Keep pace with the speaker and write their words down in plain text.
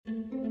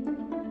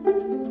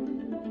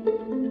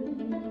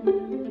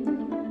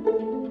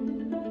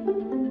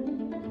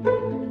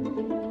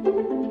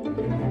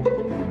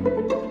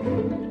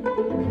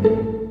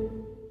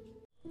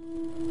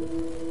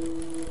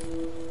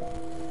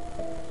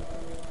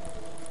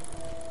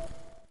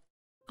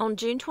On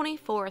June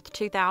 24,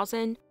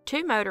 2000,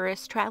 two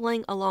motorists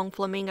traveling along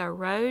Flamingo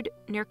Road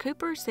near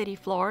Cooper City,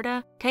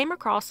 Florida, came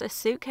across a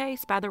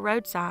suitcase by the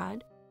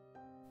roadside.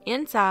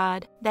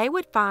 Inside, they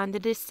would find the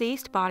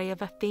deceased body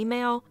of a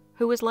female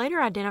who was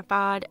later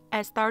identified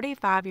as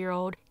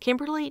 35-year-old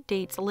Kimberly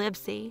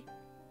Dietz-Livesey.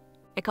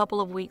 A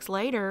couple of weeks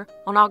later,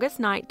 on August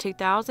 9,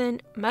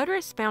 2000,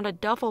 motorists found a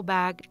duffel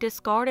bag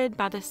discarded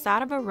by the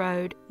side of a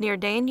road near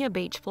Dania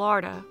Beach,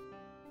 Florida.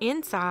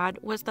 Inside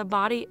was the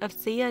body of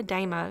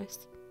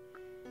Demas.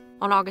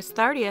 On August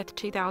 30,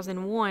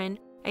 2001,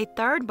 a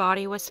third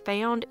body was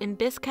found in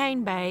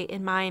Biscayne Bay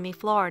in Miami,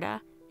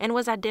 Florida, and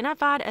was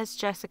identified as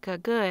Jessica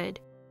Good.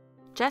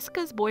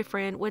 Jessica's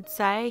boyfriend would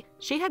say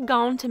she had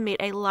gone to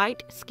meet a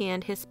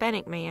light-skinned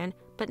Hispanic man,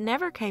 but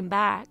never came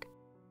back.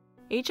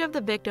 Each of the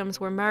victims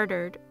were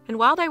murdered, and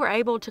while they were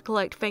able to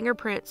collect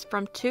fingerprints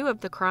from two of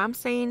the crime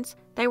scenes,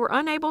 they were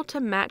unable to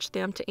match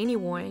them to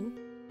anyone.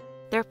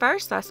 Their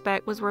first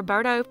suspect was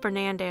Roberto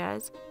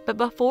Fernandez, but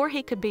before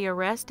he could be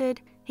arrested,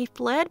 he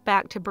fled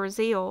back to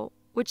Brazil,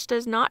 which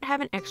does not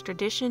have an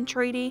extradition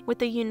treaty with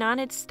the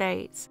United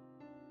States.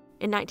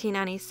 In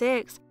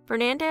 1996,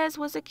 Fernandez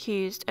was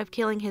accused of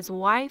killing his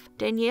wife,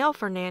 Danielle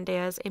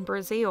Fernandez, in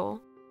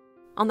Brazil.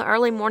 On the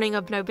early morning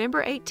of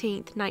November 18,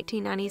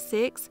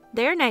 1996,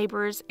 their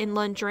neighbors in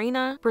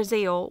Londrina,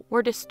 Brazil,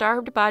 were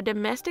disturbed by a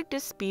domestic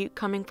dispute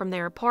coming from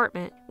their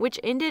apartment, which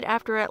ended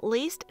after at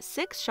least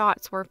 6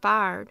 shots were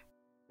fired.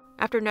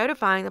 After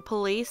notifying the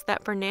police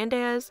that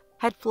Fernandez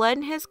had fled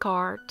in his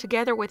car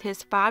together with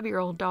his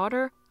 5-year-old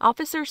daughter,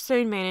 officers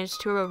soon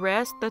managed to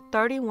arrest the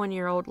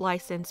 31-year-old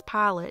licensed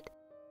pilot.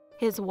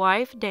 His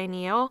wife,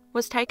 Danielle,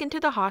 was taken to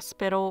the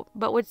hospital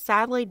but would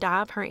sadly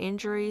die of her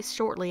injuries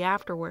shortly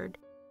afterward.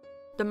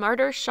 The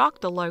murder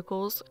shocked the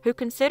locals, who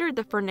considered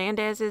the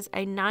Fernandezes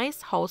a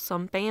nice,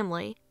 wholesome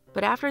family.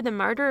 But after the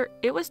murder,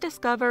 it was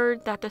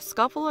discovered that the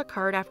scuffle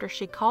occurred after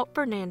she caught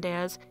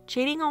Fernandez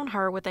cheating on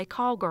her with a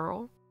call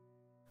girl.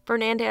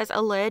 Fernandez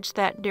alleged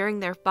that during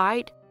their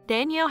fight,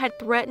 Danielle had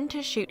threatened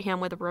to shoot him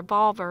with a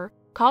revolver,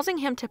 causing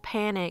him to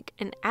panic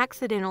and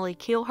accidentally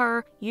kill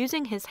her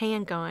using his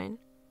handgun.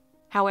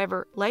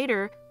 However,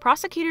 later,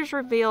 prosecutors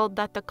revealed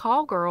that the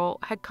call girl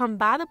had come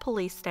by the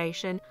police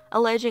station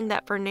alleging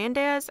that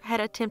Fernandez had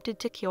attempted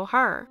to kill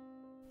her.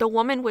 The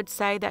woman would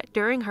say that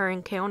during her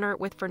encounter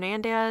with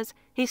Fernandez,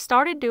 he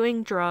started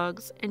doing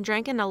drugs and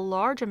drinking a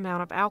large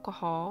amount of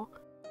alcohol.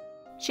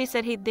 She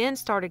said he then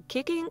started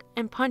kicking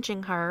and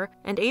punching her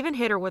and even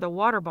hit her with a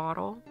water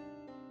bottle.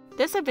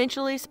 This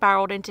eventually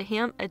spiraled into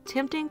him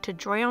attempting to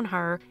drown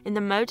her in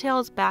the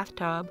motel's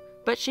bathtub,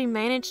 but she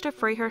managed to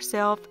free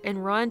herself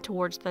and run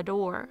towards the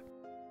door.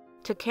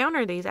 To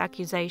counter these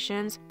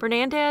accusations,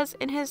 Fernandez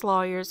and his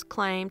lawyers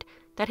claimed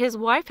that his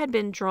wife had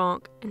been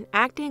drunk and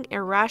acting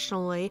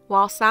irrationally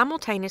while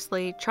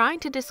simultaneously trying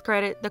to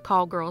discredit the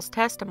call girl's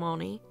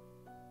testimony.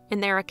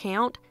 In their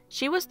account,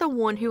 she was the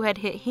one who had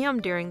hit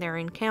him during their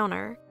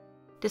encounter.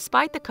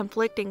 Despite the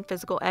conflicting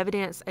physical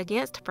evidence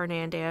against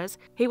Fernandez,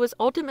 he was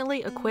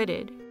ultimately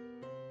acquitted.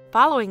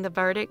 Following the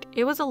verdict,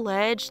 it was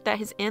alleged that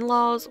his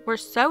in-laws were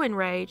so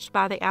enraged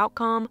by the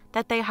outcome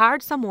that they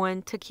hired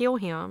someone to kill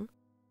him.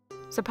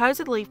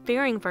 Supposedly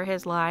fearing for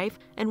his life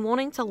and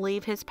wanting to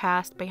leave his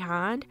past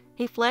behind,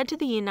 he fled to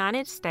the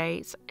United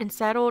States and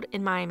settled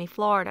in Miami,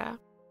 Florida.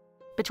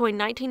 Between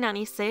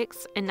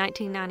 1996 and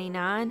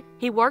 1999,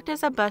 he worked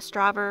as a bus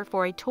driver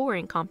for a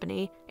touring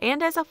company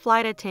and as a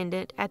flight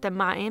attendant at the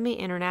Miami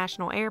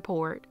International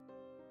Airport.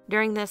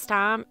 During this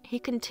time, he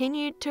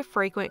continued to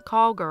frequent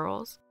call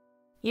girls.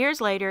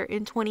 Years later,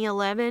 in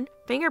 2011,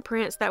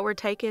 fingerprints that were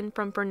taken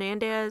from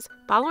Fernandez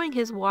following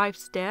his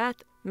wife's death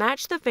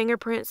matched the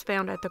fingerprints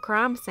found at the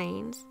crime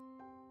scenes.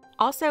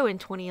 Also in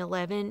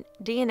 2011,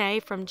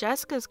 DNA from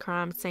Jessica's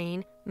crime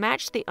scene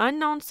matched the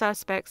unknown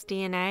suspect's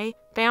DNA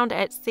found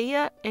at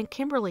Sia and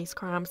Kimberly's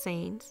crime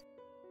scenes.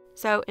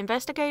 So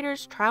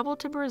investigators traveled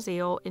to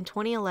Brazil in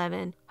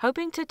 2011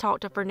 hoping to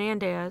talk to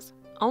Fernandez,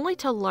 only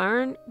to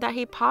learn that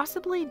he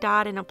possibly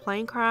died in a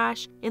plane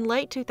crash in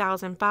late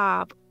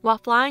 2005 while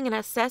flying in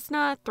a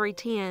Cessna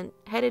 310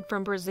 headed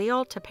from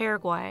Brazil to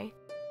Paraguay.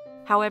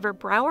 However,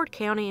 Broward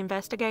County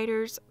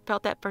investigators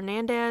felt that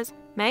Fernandez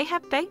may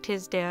have faked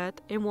his death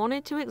and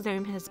wanted to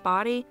exhume his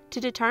body to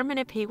determine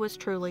if he was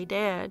truly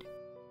dead.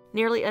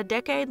 Nearly a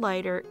decade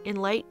later, in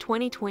late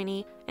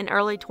 2020 and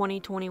early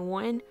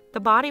 2021, the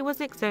body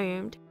was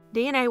exhumed,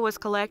 DNA was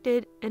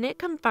collected, and it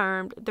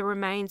confirmed the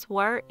remains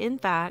were, in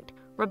fact,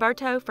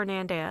 Roberto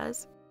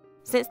Fernandez.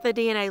 Since the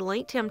DNA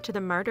linked him to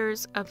the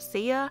murders of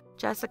Sia,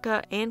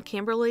 Jessica, and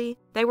Kimberly,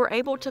 they were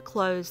able to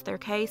close their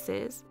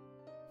cases.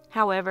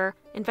 However,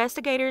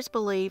 investigators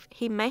believe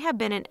he may have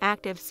been an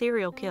active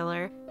serial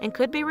killer and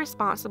could be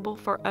responsible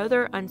for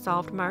other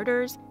unsolved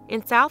murders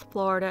in South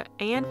Florida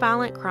and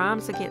violent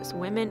crimes against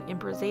women in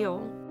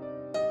Brazil.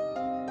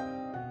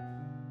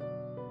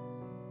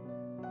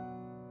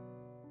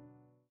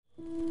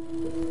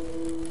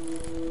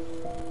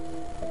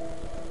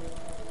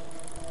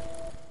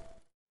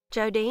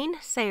 Jodine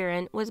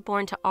Serrin was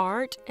born to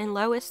Art and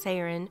Lois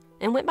Serrin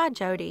and went by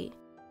Jody.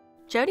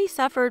 Jody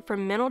suffered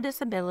from mental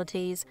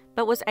disabilities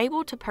but was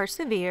able to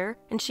persevere,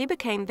 and she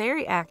became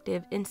very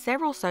active in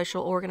several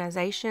social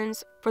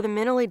organizations for the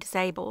mentally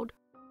disabled.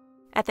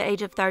 At the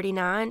age of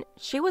 39,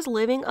 she was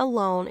living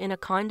alone in a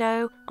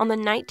condo on the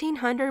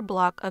 1900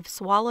 block of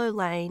Swallow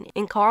Lane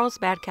in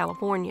Carlsbad,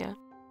 California.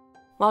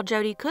 While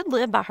Jody could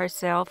live by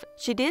herself,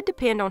 she did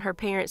depend on her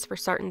parents for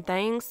certain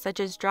things, such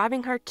as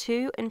driving her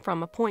to and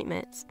from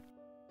appointments.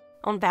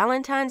 On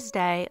Valentine's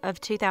Day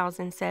of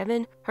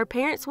 2007, her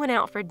parents went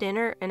out for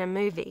dinner and a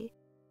movie.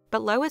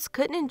 But Lois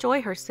couldn't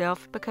enjoy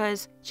herself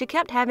because she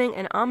kept having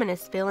an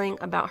ominous feeling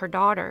about her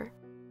daughter.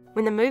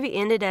 When the movie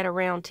ended at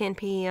around 10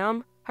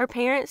 p.m., her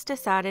parents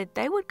decided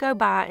they would go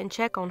by and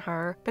check on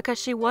her because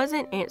she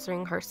wasn't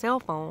answering her cell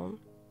phone.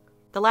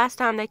 The last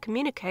time they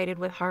communicated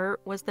with her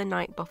was the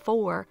night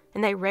before,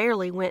 and they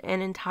rarely went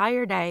an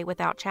entire day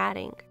without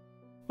chatting.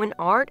 When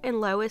Art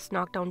and Lois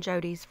knocked on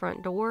Jody's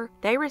front door,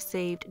 they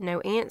received no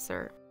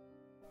answer.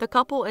 The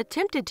couple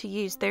attempted to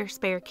use their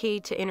spare key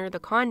to enter the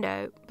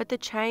condo, but the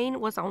chain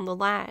was on the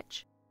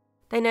latch.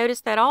 They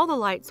noticed that all the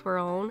lights were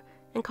on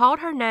and called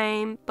her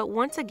name, but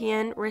once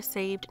again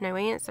received no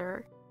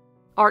answer.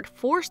 Art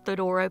forced the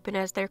door open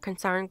as their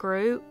concern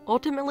grew,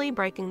 ultimately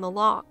breaking the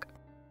lock.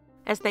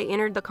 As they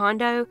entered the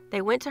condo,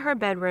 they went to her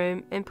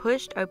bedroom and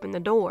pushed open the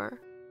door.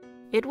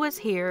 It was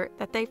here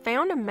that they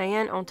found a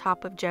man on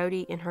top of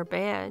Jody in her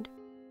bed.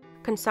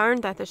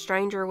 Concerned that the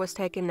stranger was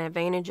taking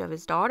advantage of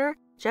his daughter,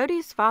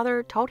 Jody's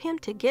father told him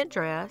to get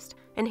dressed,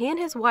 and he and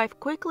his wife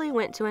quickly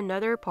went to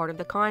another part of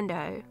the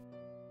condo.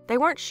 They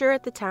weren't sure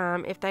at the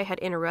time if they had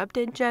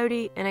interrupted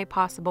Jody and a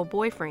possible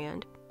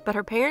boyfriend, but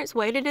her parents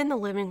waited in the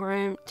living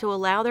room to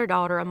allow their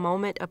daughter a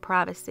moment of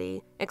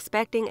privacy,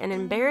 expecting an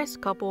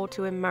embarrassed couple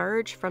to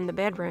emerge from the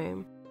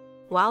bedroom.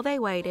 While they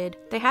waited,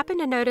 they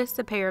happened to notice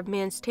a pair of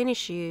men's tennis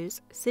shoes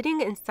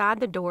sitting inside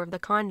the door of the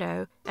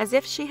condo, as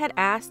if she had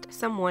asked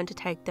someone to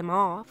take them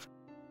off.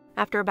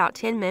 After about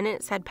 10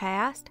 minutes had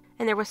passed,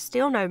 and there was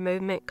still no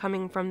movement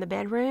coming from the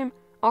bedroom,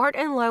 Art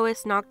and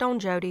Lois knocked on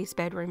Jody's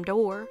bedroom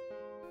door.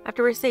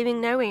 After receiving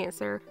no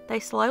answer, they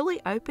slowly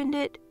opened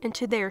it, and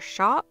to their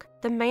shock,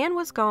 the man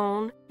was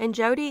gone, and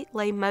Jody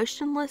lay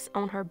motionless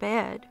on her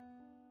bed.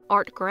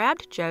 Art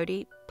grabbed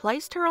Jody,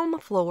 placed her on the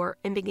floor,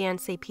 and began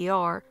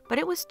CPR, but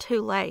it was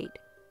too late.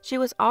 She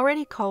was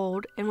already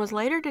cold and was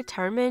later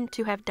determined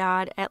to have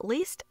died at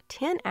least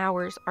 10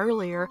 hours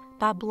earlier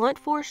by blunt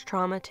force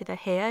trauma to the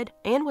head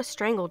and was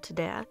strangled to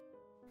death.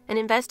 An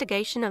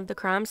investigation of the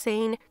crime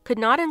scene could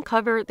not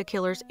uncover the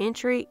killer's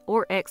entry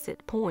or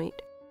exit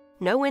point.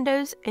 No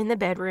windows in the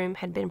bedroom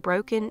had been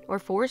broken or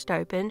forced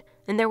open,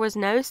 and there was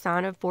no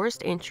sign of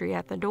forced entry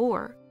at the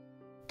door.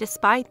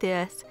 Despite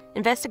this,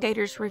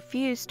 investigators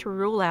refused to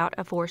rule out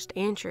a forced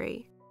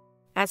entry.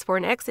 As for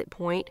an exit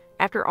point,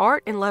 after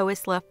Art and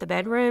Lois left the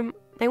bedroom,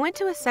 they went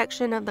to a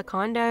section of the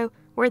condo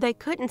where they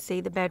couldn't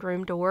see the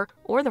bedroom door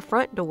or the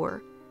front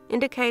door,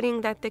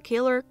 indicating that the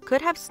killer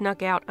could have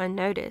snuck out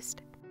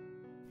unnoticed.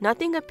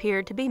 Nothing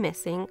appeared to be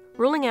missing,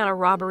 ruling out a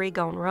robbery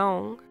gone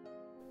wrong.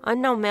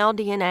 Unknown male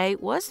DNA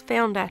was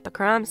found at the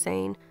crime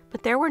scene,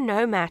 but there were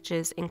no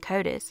matches in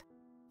CODIS.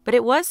 But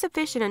it was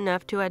sufficient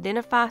enough to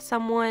identify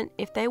someone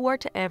if they were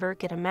to ever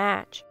get a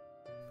match.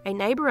 A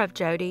neighbor of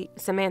Jody,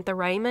 Samantha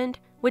Raymond,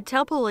 would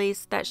tell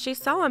police that she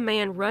saw a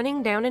man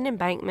running down an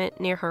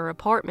embankment near her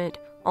apartment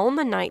on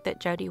the night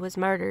that Jody was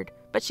murdered,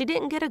 but she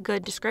didn't get a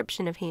good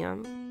description of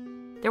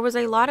him. There was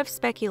a lot of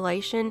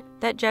speculation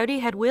that Jody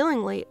had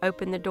willingly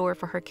opened the door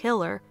for her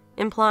killer,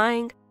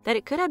 implying that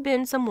it could have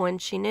been someone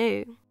she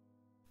knew.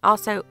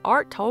 Also,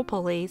 Art told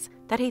police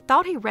that he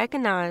thought he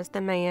recognized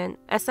the man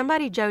as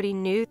somebody Jody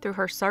knew through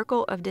her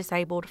circle of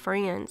disabled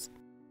friends.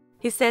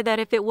 He said that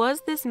if it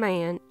was this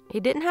man, he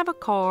didn't have a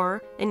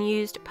car and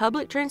used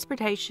public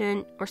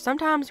transportation or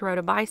sometimes rode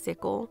a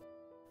bicycle.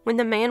 When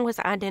the man was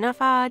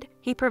identified,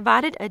 he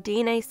provided a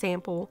DNA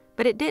sample,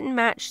 but it didn't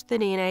match the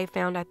DNA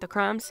found at the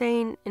crime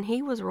scene, and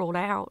he was ruled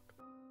out.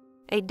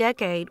 A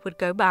decade would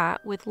go by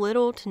with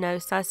little to no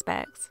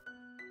suspects.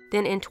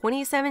 Then in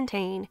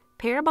 2017,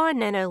 Parabon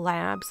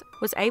Nanolabs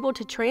was able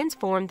to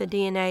transform the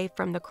DNA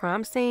from the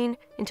crime scene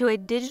into a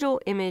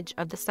digital image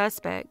of the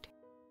suspect.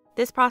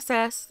 This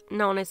process,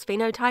 known as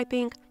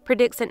phenotyping,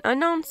 predicts an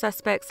unknown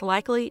suspect's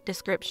likely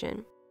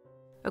description.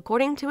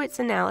 According to its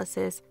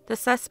analysis, the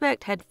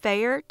suspect had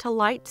fair to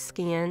light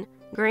skin,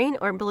 green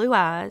or blue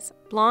eyes,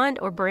 blonde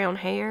or brown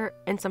hair,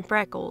 and some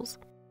freckles.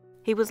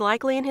 He was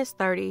likely in his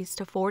 30s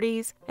to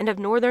 40s and of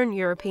Northern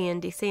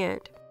European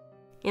descent.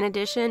 In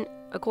addition,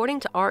 according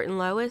to Art and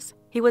Lois,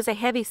 he was a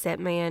heavy-set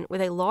man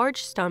with a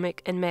large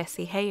stomach and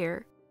messy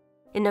hair.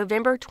 In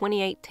November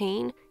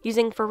 2018,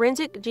 using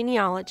forensic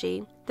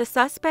genealogy, the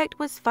suspect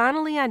was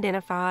finally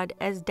identified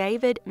as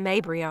David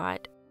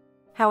Mabriot.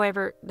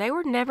 However, they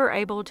were never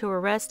able to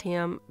arrest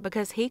him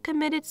because he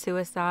committed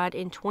suicide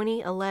in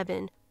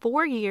 2011,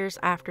 4 years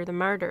after the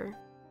murder.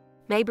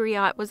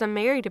 Mabriot was a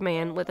married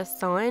man with a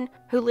son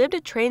who lived a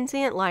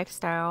transient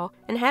lifestyle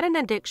and had an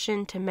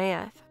addiction to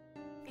meth.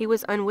 He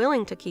was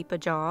unwilling to keep a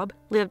job,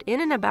 lived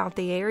in and about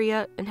the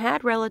area, and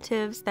had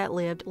relatives that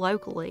lived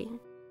locally.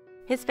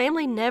 His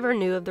family never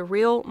knew of the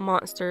real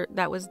monster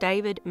that was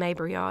David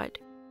Mabriot.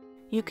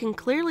 You can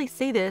clearly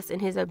see this in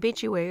his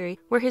obituary,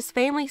 where his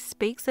family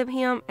speaks of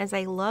him as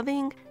a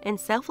loving and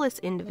selfless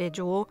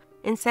individual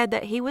and said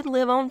that he would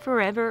live on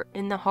forever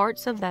in the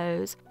hearts of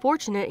those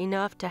fortunate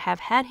enough to have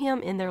had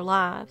him in their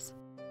lives.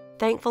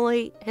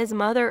 Thankfully, his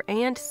mother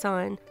and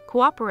son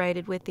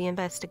cooperated with the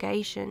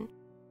investigation.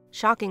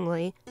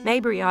 Shockingly,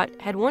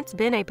 Mabriot had once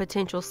been a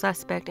potential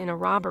suspect in a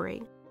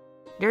robbery.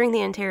 During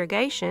the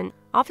interrogation,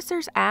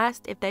 officers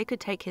asked if they could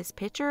take his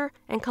picture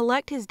and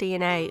collect his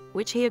DNA,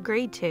 which he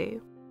agreed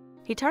to.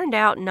 He turned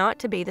out not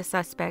to be the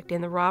suspect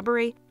in the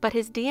robbery, but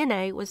his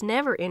DNA was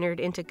never entered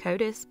into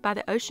CODIS by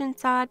the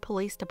Oceanside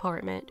Police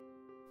Department.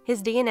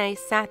 His DNA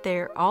sat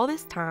there all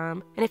this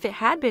time, and if it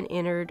had been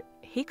entered,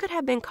 he could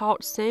have been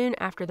caught soon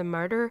after the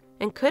murder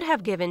and could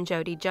have given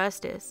Jodi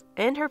justice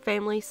and her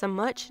family some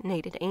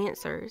much-needed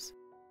answers.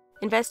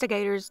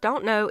 Investigators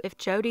don't know if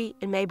Jodi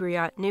and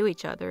Mabriot knew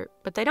each other,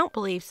 but they don't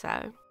believe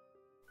so.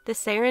 The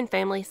Serrin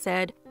family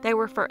said they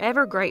were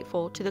forever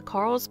grateful to the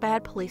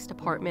Carlsbad Police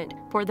Department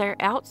for their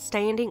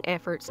outstanding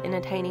efforts in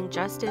attaining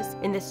justice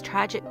in this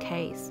tragic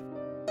case.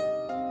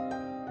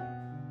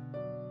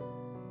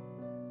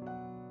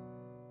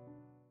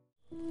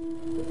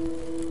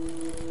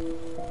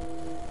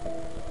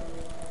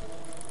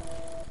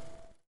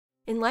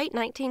 In late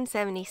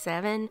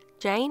 1977,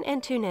 Jane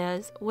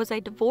Antunez was a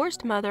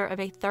divorced mother of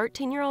a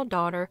 13-year-old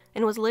daughter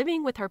and was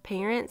living with her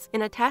parents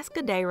in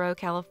Atascadero,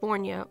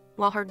 California,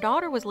 while her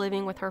daughter was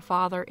living with her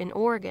father in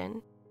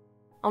Oregon.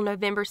 On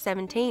November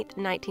 17,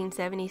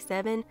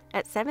 1977,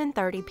 at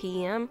 7:30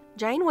 p.m.,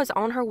 Jane was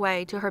on her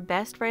way to her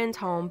best friend's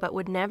home but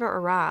would never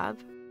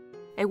arrive.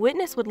 A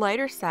witness would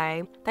later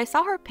say they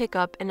saw her pick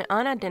up an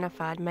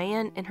unidentified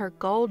man in her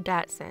gold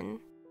Datsun.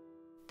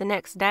 The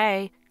next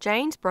day,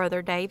 Jane's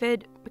brother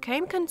David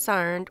became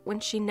concerned when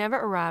she never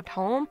arrived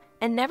home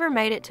and never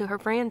made it to her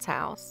friend's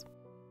house.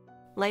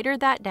 Later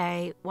that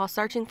day, while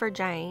searching for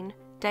Jane,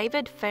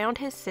 David found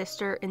his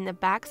sister in the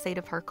back seat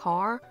of her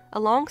car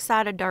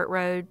alongside a dirt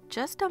road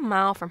just a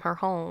mile from her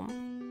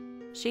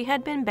home. She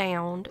had been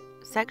bound,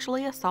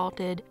 sexually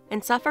assaulted,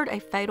 and suffered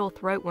a fatal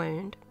throat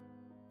wound.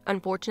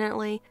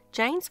 Unfortunately,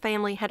 Jane's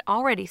family had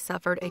already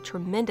suffered a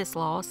tremendous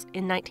loss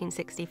in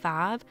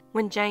 1965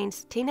 when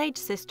Jane's teenage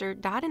sister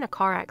died in a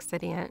car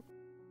accident.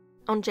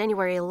 On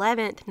January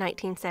 11,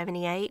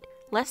 1978,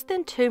 less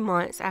than 2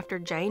 months after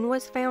Jane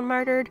was found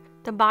murdered,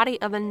 the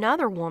body of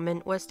another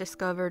woman was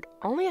discovered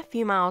only a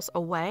few miles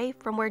away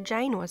from where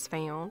Jane was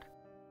found.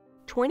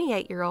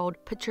 28-year-old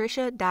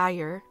Patricia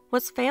Dwyer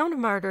was found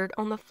murdered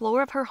on the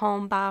floor of her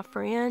home by a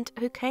friend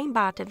who came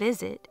by to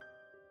visit.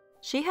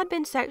 She had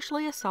been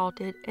sexually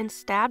assaulted and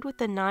stabbed with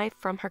a knife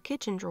from her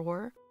kitchen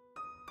drawer.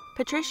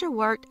 Patricia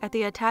worked at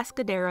the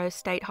Atascadero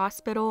State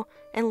Hospital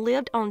and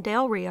lived on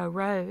Del Rio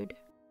Road.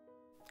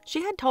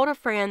 She had told a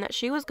friend that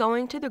she was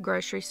going to the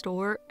grocery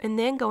store and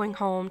then going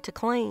home to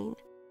clean.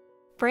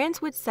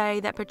 Friends would say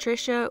that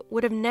Patricia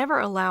would have never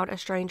allowed a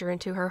stranger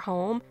into her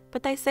home,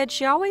 but they said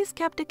she always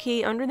kept a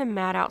key under the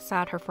mat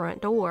outside her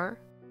front door.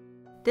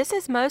 This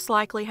is most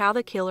likely how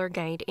the killer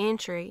gained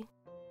entry.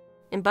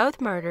 In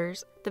both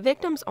murders, the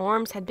victims'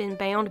 arms had been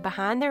bound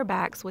behind their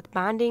backs with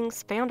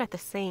bindings found at the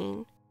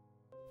scene.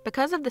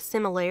 Because of the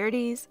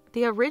similarities,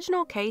 the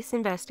original case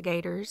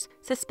investigators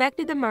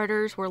suspected the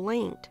murders were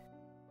linked.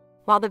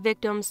 While the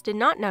victims did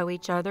not know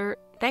each other,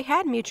 they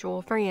had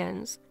mutual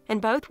friends,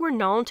 and both were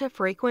known to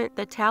frequent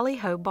the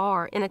Tally-Ho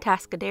bar in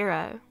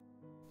Atascadero.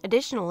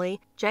 Additionally,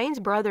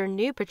 Jane's brother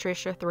knew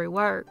Patricia through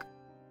work.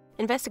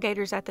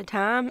 Investigators at the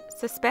time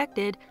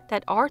suspected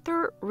that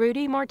Arthur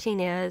Rudy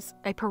Martinez,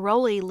 a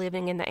parolee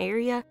living in the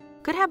area,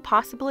 could have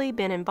possibly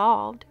been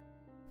involved.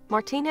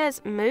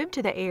 Martinez moved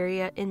to the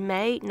area in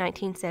May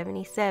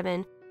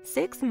 1977,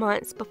 6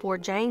 months before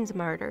Jane's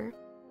murder.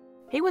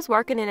 He was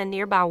working in a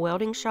nearby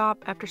welding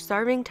shop after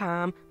serving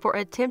time for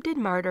attempted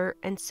murder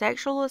and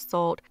sexual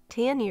assault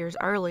 10 years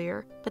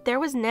earlier, but there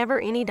was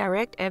never any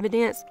direct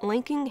evidence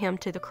linking him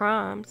to the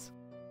crimes.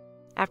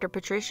 After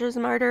Patricia's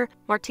murder,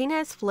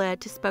 Martinez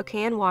fled to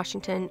Spokane,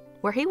 Washington,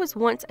 where he was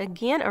once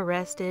again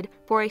arrested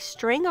for a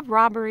string of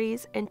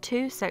robberies and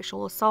 2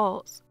 sexual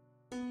assaults.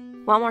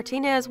 While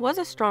Martinez was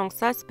a strong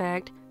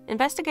suspect,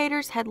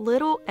 investigators had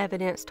little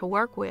evidence to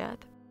work with.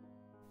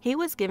 He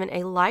was given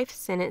a life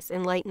sentence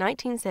in late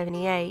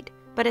 1978,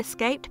 but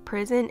escaped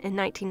prison in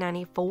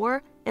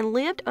 1994 and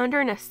lived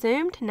under an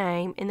assumed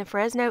name in the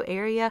Fresno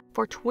area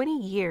for 20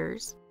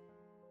 years.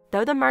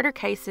 Though the murder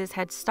cases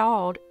had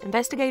stalled,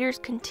 investigators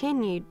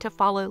continued to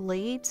follow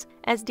leads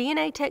as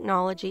DNA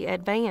technology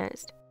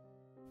advanced.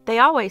 They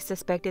always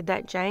suspected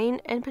that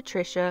Jane and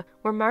Patricia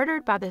were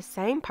murdered by the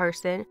same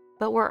person,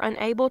 but were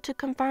unable to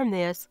confirm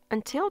this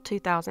until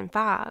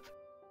 2005.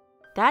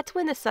 That's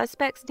when the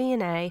suspect's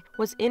DNA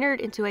was entered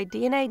into a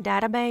DNA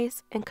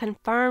database and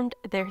confirmed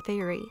their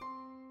theory.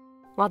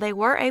 While they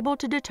were able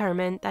to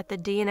determine that the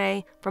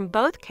DNA from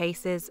both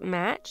cases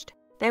matched,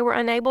 they were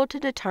unable to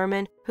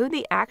determine who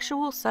the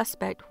actual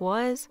suspect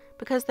was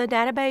because the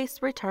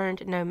database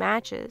returned no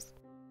matches.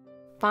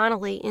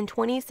 Finally, in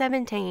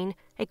 2017,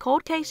 a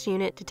cold case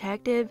unit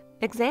detective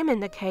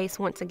examined the case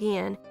once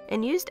again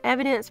and used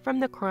evidence from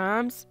the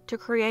crimes to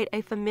create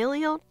a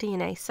familial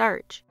DNA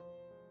search.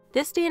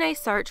 This DNA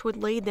search would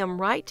lead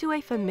them right to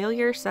a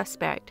familiar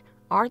suspect,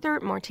 Arthur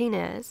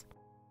Martinez.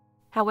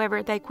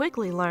 However, they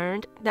quickly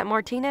learned that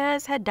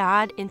Martinez had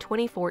died in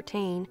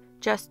 2014,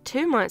 just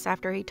 2 months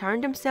after he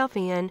turned himself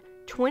in,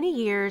 20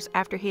 years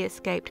after he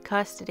escaped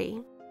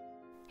custody.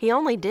 He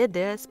only did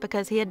this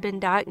because he had been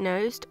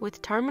diagnosed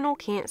with terminal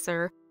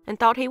cancer and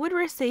thought he would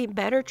receive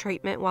better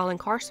treatment while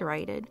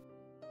incarcerated.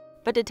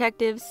 But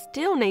detectives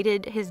still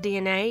needed his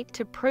DNA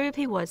to prove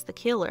he was the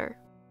killer.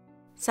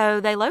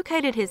 So they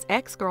located his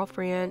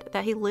ex-girlfriend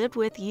that he lived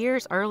with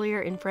years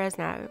earlier in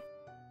Fresno.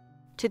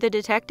 To the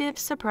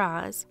detectives'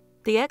 surprise,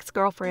 the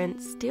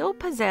ex-girlfriend still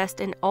possessed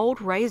an old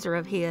razor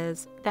of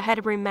his that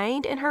had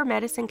remained in her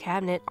medicine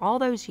cabinet all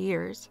those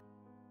years.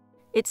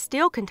 It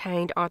still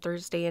contained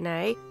Arthur's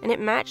DNA, and it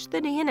matched the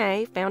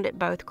DNA found at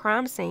both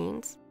crime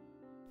scenes.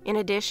 In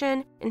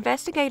addition,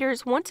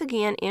 investigators once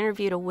again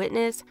interviewed a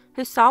witness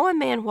who saw a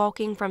man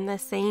walking from the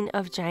scene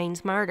of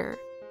Jane's murder.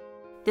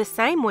 This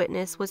same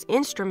witness was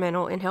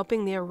instrumental in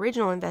helping the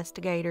original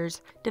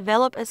investigators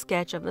develop a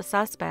sketch of the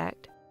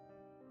suspect.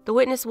 The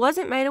witness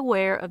wasn't made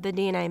aware of the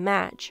DNA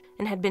match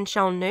and had been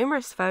shown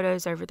numerous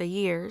photos over the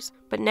years,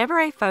 but never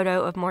a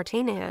photo of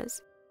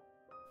Martinez.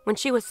 When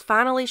she was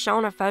finally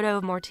shown a photo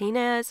of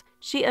Martinez,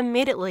 she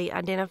immediately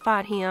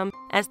identified him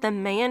as the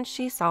man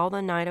she saw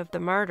the night of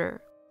the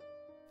murder.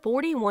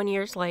 41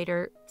 years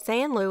later,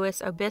 San Luis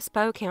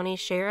Obispo County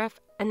Sheriff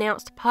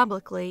announced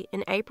publicly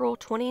in April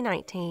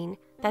 2019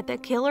 that the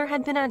killer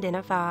had been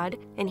identified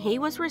and he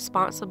was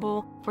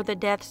responsible for the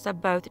deaths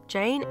of both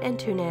Jane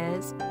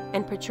Antunez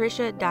and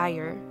Patricia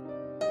Dwyer.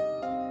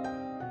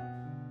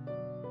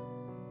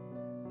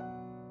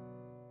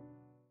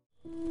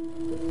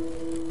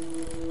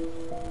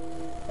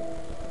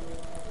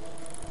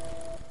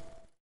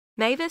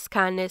 Mavis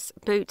Kindness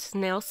Boots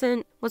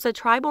Nelson was a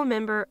tribal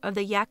member of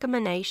the Yakima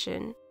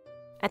Nation.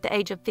 At the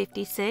age of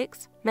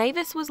 56,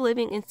 Mavis was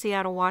living in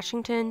Seattle,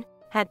 Washington,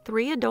 had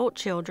 3 adult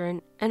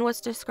children, and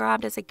was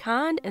described as a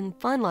kind and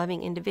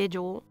fun-loving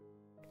individual.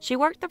 She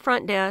worked the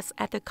front desk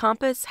at the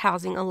Compass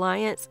Housing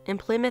Alliance in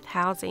Plymouth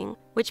Housing,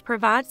 which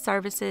provides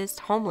services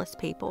to homeless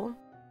people.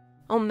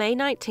 On May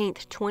 19,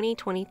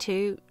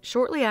 2022,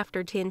 shortly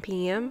after 10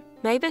 p.m.,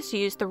 Mavis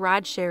used the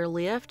rideshare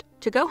Lyft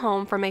to go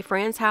home from a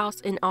friend's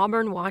house in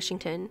Auburn,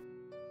 Washington.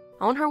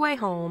 On her way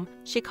home,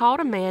 she called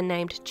a man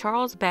named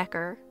Charles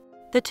Becker.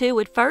 The two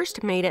would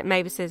first meet at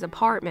Mavis's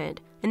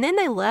apartment, and then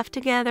they left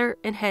together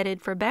and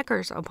headed for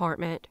Becker's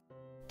apartment.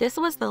 This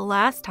was the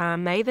last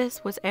time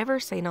Mavis was ever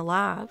seen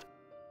alive.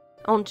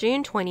 On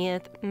June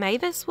 20th,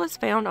 Mavis was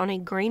found on a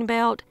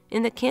greenbelt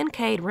in the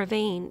Kincaid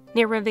Ravine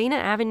near Ravenna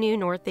Avenue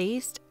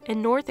Northeast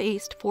and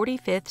Northeast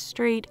 45th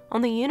Street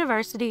on the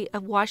University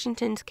of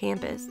Washington's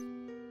campus.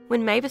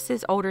 When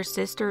Mavis's older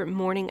sister,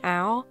 Morning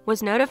Owl,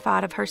 was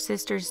notified of her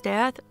sister's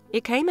death,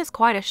 it came as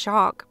quite a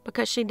shock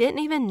because she didn't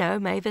even know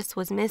Mavis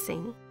was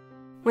missing.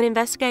 When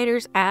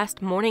investigators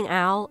asked Morning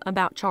Owl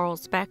about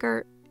Charles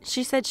Becker,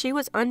 she said she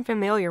was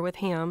unfamiliar with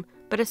him,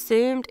 but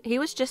assumed he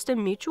was just a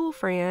mutual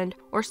friend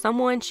or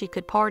someone she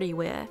could party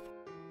with.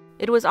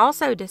 It was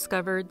also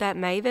discovered that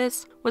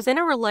Mavis was in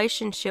a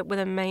relationship with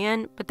a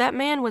man, but that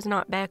man was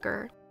not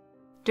Becker.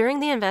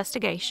 During the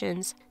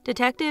investigations,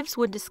 detectives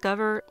would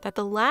discover that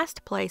the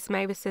last place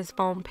Mavis's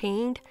phone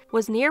pinged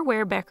was near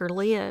where Becker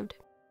lived.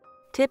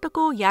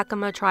 Typical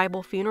Yakima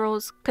tribal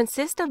funerals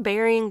consist of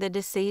burying the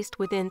deceased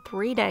within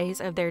 3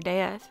 days of their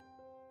death.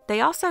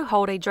 They also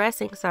hold a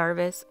dressing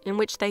service in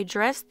which they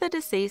dress the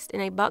deceased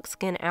in a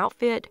buckskin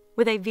outfit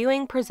with a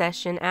viewing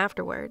procession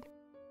afterward.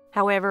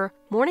 However,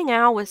 Morning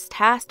Owl was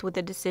tasked with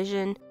the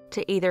decision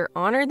to either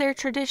honor their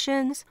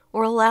traditions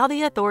or allow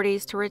the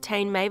authorities to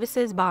retain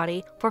Mavis's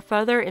body for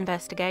further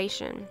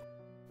investigation.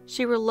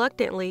 She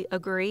reluctantly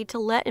agreed to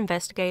let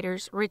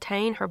investigators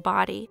retain her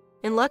body,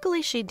 and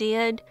luckily she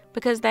did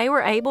because they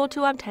were able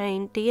to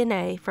obtain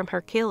DNA from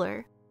her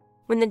killer.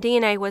 When the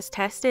DNA was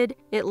tested,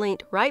 it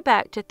linked right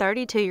back to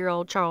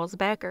 32-year-old Charles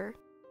Becker.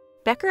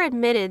 Becker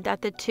admitted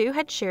that the two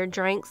had shared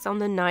drinks on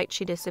the night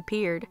she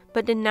disappeared,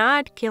 but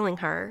denied killing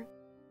her.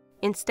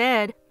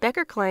 Instead,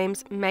 Becker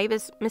claims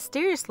Mavis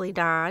mysteriously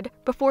died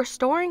before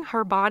storing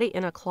her body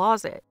in a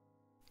closet.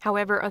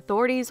 However,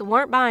 authorities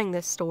weren't buying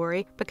this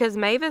story because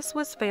Mavis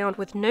was found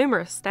with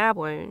numerous stab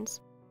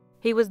wounds.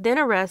 He was then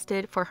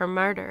arrested for her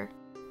murder.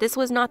 This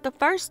was not the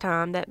first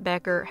time that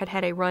Becker had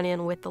had a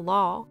run-in with the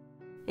law.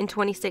 In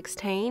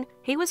 2016,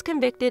 he was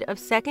convicted of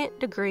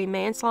second-degree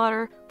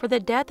manslaughter for the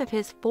death of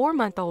his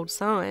 4-month-old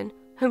son,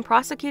 whom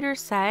prosecutors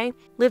say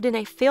lived in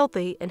a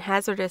filthy and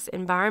hazardous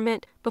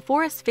environment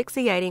before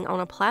asphyxiating on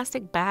a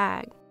plastic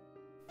bag.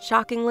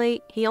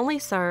 Shockingly, he only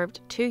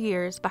served 2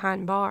 years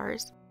behind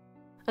bars.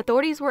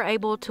 Authorities were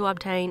able to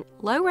obtain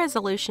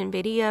low-resolution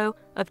video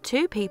of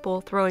 2 people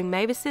throwing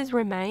Mavis's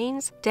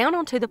remains down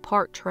onto the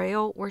park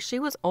trail where she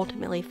was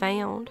ultimately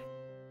found.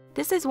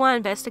 This is why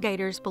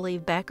investigators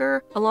believe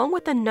Becker, along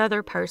with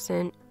another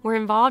person, were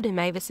involved in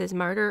Mavis's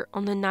murder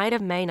on the night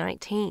of May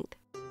 19th.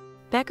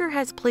 Becker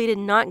has pleaded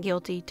not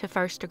guilty to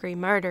first-degree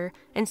murder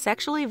and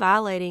sexually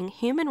violating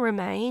human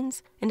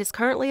remains and is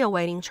currently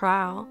awaiting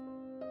trial.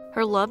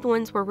 Her loved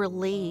ones were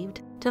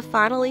relieved to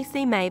finally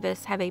see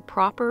Mavis have a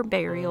proper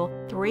burial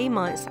 3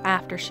 months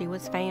after she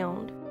was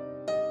found.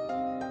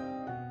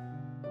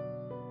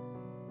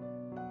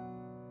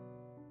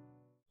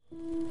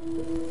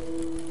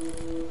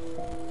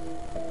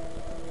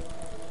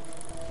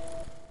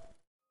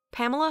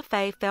 Pamela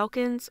Faye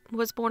Felkins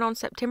was born on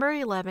September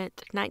 11,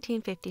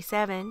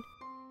 1957.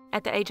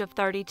 At the age of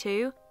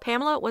 32,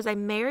 Pamela was a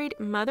married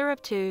mother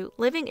of 2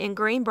 living in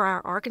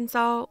Greenbrier,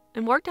 Arkansas,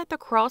 and worked at the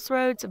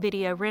Crossroads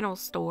Video Rental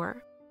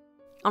Store.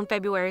 On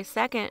February 2,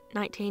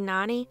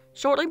 1990,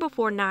 shortly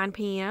before 9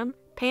 p.m.,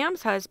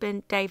 Pam's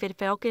husband, David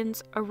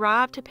Felkins,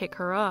 arrived to pick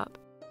her up.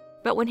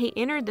 But when he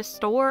entered the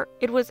store,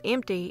 it was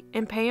empty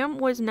and Pam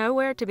was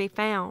nowhere to be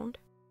found.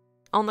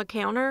 On the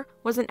counter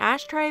was an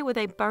ashtray with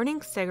a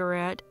burning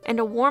cigarette and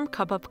a warm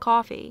cup of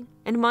coffee,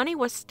 and money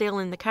was still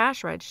in the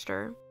cash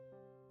register.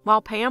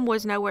 While Pam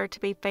was nowhere to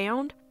be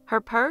found,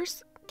 her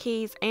purse,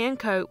 keys, and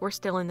coat were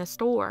still in the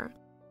store.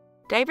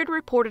 David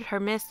reported her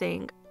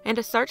missing, and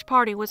a search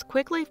party was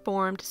quickly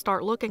formed to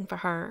start looking for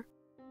her.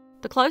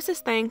 The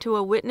closest thing to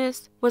a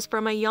witness was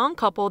from a young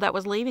couple that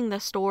was leaving the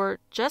store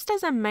just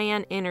as a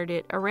man entered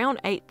it around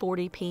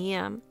 8:40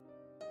 p.m.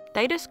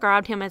 They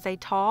described him as a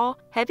tall,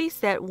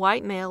 heavy-set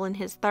white male in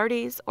his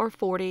 30s or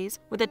 40s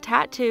with a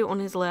tattoo on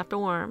his left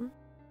arm.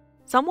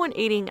 Someone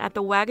eating at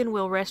the Wagon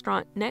Wheel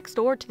restaurant next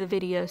door to the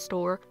video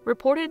store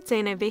reported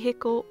seeing a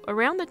vehicle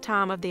around the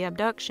time of the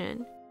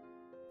abduction.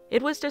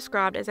 It was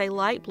described as a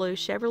light blue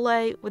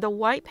Chevrolet with a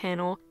white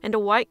panel and a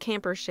white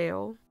camper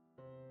shell.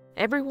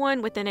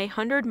 Everyone within a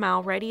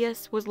 100-mile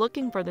radius was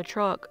looking for the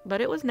truck, but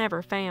it was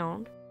never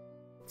found.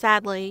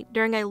 Sadly,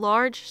 during a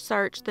large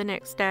search the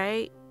next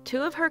day,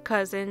 2 of her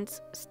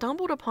cousins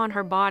stumbled upon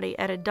her body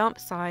at a dump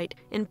site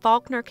in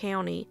Faulkner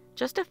County,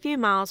 just a few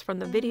miles from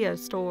the video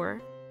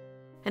store.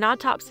 An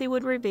autopsy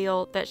would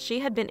reveal that she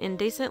had been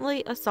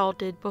indecently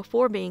assaulted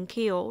before being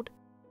killed.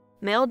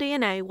 Male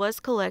DNA was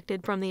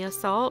collected from the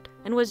assault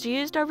and was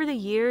used over the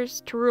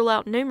years to rule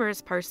out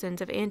numerous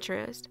persons of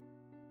interest.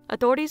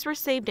 Authorities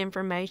received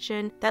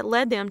information that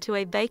led them to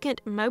a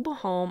vacant mobile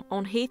home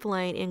on Heath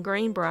Lane in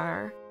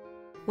Greenbrier.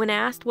 When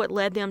asked what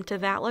led them to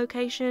that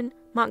location,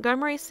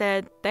 Montgomery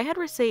said they had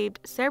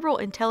received several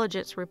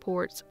intelligence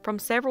reports from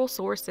several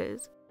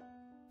sources.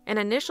 An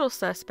initial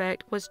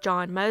suspect was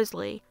John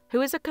Mosley,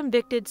 who is a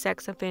convicted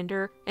sex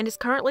offender and is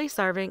currently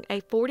serving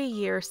a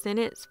 40-year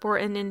sentence for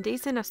an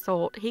indecent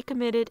assault he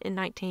committed in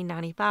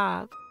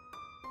 1995.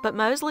 But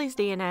Mosley's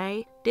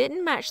DNA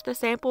didn't match the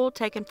sample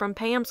taken from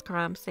Pam's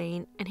crime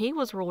scene, and he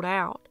was ruled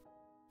out.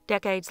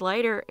 Decades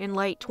later, in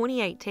late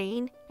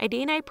 2018, a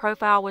DNA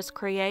profile was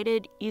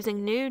created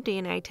using new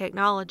DNA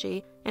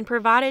technology and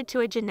provided to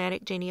a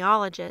genetic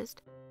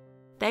genealogist.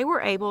 They were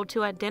able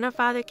to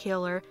identify the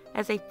killer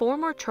as a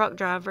former truck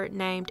driver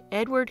named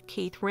Edward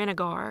Keith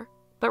Renegar,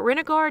 but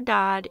Renegar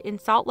died in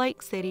Salt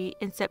Lake City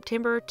in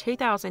September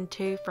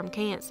 2002 from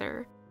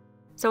cancer.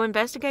 So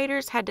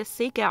investigators had to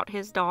seek out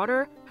his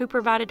daughter, who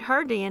provided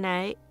her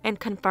DNA and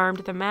confirmed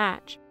the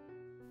match.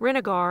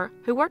 Renegar,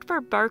 who worked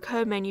for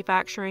Burco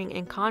Manufacturing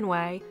in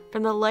Conway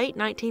from the late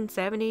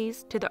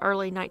 1970s to the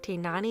early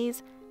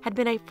 1990s, had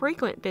been a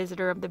frequent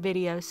visitor of the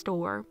video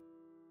store.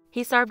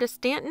 He served a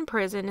stint in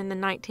prison in the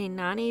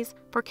 1990s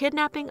for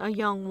kidnapping a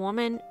young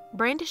woman,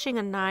 brandishing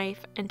a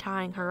knife, and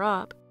tying her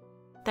up.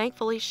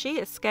 Thankfully, she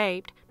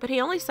escaped, but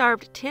he only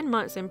served 10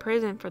 months in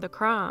prison for the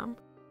crime.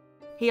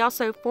 He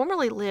also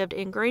formerly lived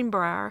in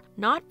Greenbrier,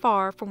 not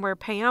far from where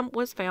Pam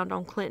was found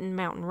on Clinton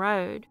Mountain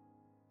Road.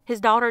 His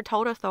daughter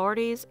told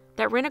authorities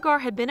that Renegar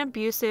had been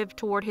abusive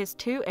toward his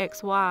 2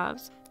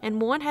 ex-wives,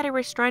 and one had a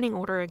restraining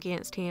order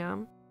against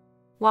him.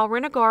 While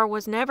Renegar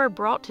was never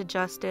brought to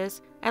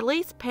justice, at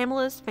least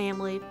Pamela's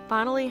family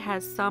finally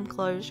has some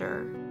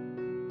closure.